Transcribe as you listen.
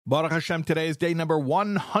Baruch Hashem, today is day number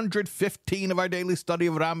 115 of our daily study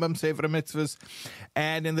of Rambam, Sefer, HaMitzvos.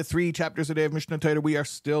 And in the 3 chapters a day of Mishnah Torah, we are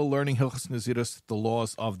still learning Hilchos Nazirus, the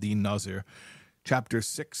laws of the Nazir, chapters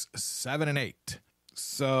 6, 7, and 8.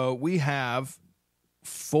 So we have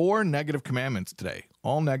 4 negative commandments today,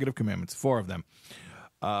 all negative commandments, 4 of them.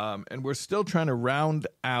 And we're still trying to round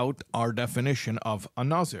out our definition of a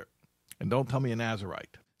Nazir. And don't tell me a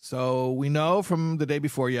Nazirite. So we know from the day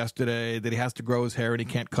before yesterday that he has to grow his hair and he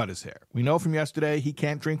can't cut his hair. We know from yesterday he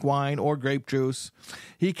can't drink wine or grape juice.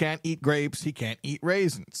 He can't eat grapes. He can't eat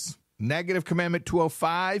raisins. Negative commandment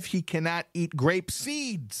 205, he cannot eat grape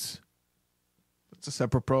seeds. That's a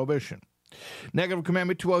separate prohibition. Negative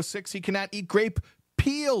commandment 206, he cannot eat grape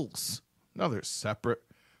peels. Another separate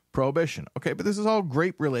prohibition. Okay, but this is all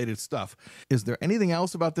grape-related stuff. Is there anything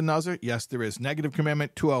else about the Nazir? Yes, there is. Negative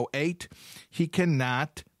commandment 208, he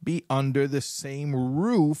cannot be under the same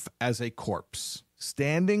roof as a corpse.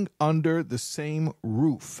 Standing under the same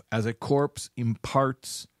roof as a corpse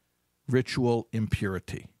imparts ritual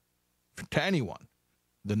impurity to anyone.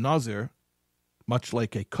 The Nazir, much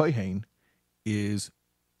like a kohen, is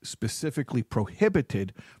specifically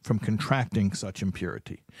prohibited from contracting such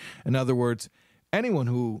impurity. In other words, anyone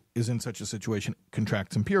who is in such a situation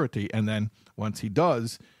contracts impurity, and then once he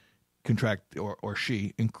does contract or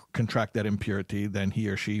she contract that impurity, then he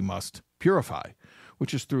or she must purify,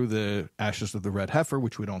 which is through the ashes of the red heifer,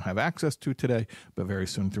 which we don't have access to today, but very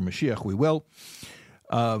soon through Mashiach we will.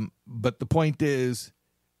 But the point is,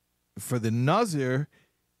 for the Nazir,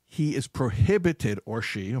 he is prohibited, or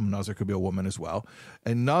she, a Nazir could be a woman as well,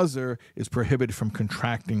 a Nazir is prohibited from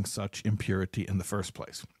contracting such impurity in the first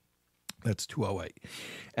place. That's 208.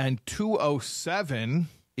 And 207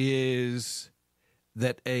 is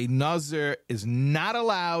that a Nazir is not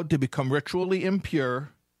allowed to become ritually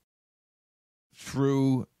impure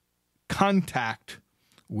through contact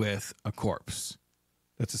with a corpse.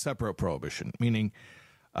 That's a separate prohibition, meaning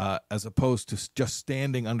as opposed to just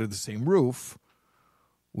standing under the same roof,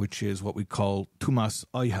 which is what we call tumas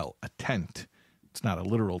oyhel, a tent. It's not a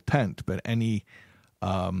literal tent, but any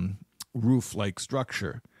roof-like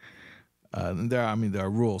structure. There are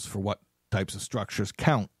rules for what types of structures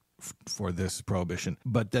count for this prohibition.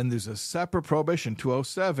 But then there's a separate prohibition,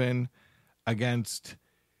 207, against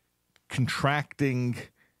contracting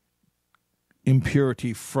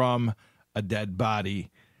impurity from a dead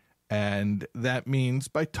body. And that means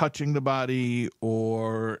by touching the body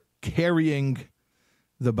or carrying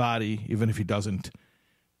the body, even if he doesn't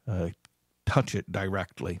touch it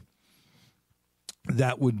directly.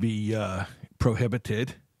 That would be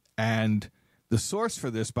prohibited. And the source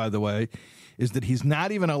for this, by the way, is that he's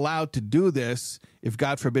not even allowed to do this if,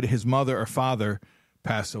 God forbid, his mother or father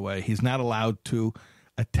pass away. He's not allowed to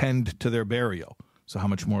attend to their burial. So how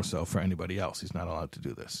much more so for anybody else? He's not allowed to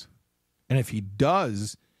do this. And if he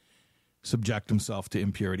does subject himself to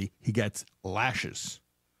impurity, he gets lashes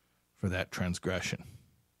for that transgression.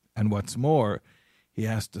 And what's more, he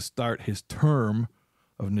has to start his term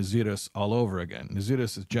of Nazirus all over again.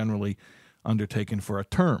 Nazirus is generally undertaken for a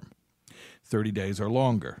term, 30 days or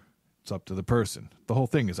longer. It's up to the person. The whole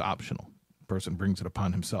thing is optional. The person brings it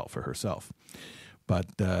upon himself or herself.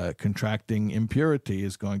 But contracting impurity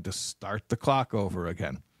is going to start the clock over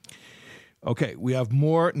again. Okay, we have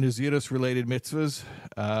more Nazirus-related mitzvahs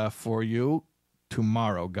for you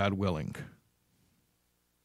tomorrow, God willing.